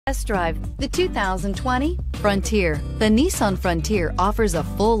Test drive the 2020 Frontier. The Nissan Frontier offers a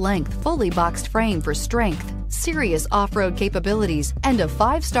full-length, fully boxed frame for strength, serious off-road capabilities, and a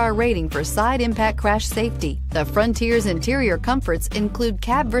 5-star rating for side impact crash safety. The Frontier's interior comforts include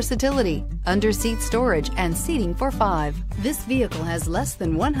cab versatility, under-seat storage, and seating for 5. This vehicle has less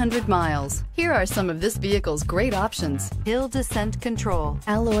than 100 miles. Here are some of this vehicle's great options: hill descent control,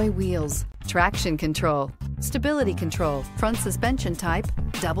 alloy wheels, traction control, stability control, front suspension type,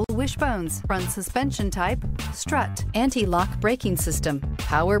 double wishbones, front suspension type, strut, anti-lock braking system,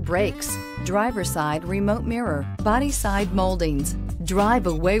 power brakes, driver side remote mirror, body side moldings. Drive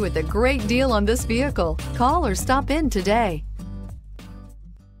away with a great deal on this vehicle. Call or stop in today.